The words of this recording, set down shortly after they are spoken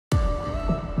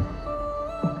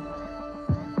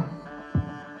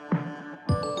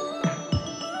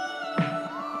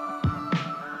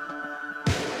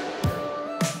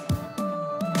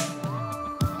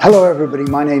Hello everybody,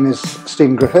 my name is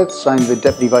Stephen Griffiths. I'm the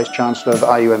Deputy Vice-Chancellor of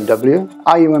IUMW.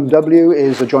 IUMW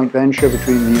is a joint venture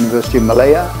between the University of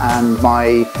Malaya and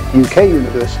my UK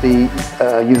university,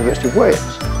 University of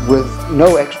Wales. With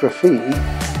no extra fee,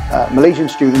 Malaysian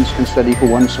students can study for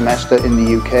 1 semester in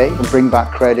the UK and bring back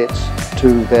credits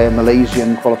to their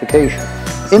Malaysian qualification.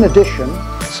 In addition,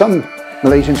 some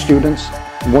Malaysian students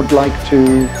would like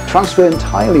to transfer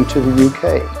entirely to the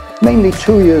UK. Mainly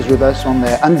 2 years with us on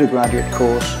their undergraduate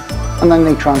course, and then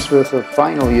they transfer for the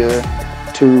final year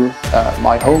to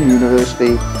my home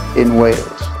university in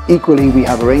Wales. Equally, we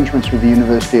have arrangements with the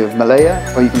University of Malaya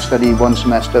where you can study 1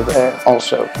 semester there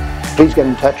also. Please get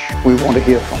in touch, we want to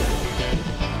hear from you.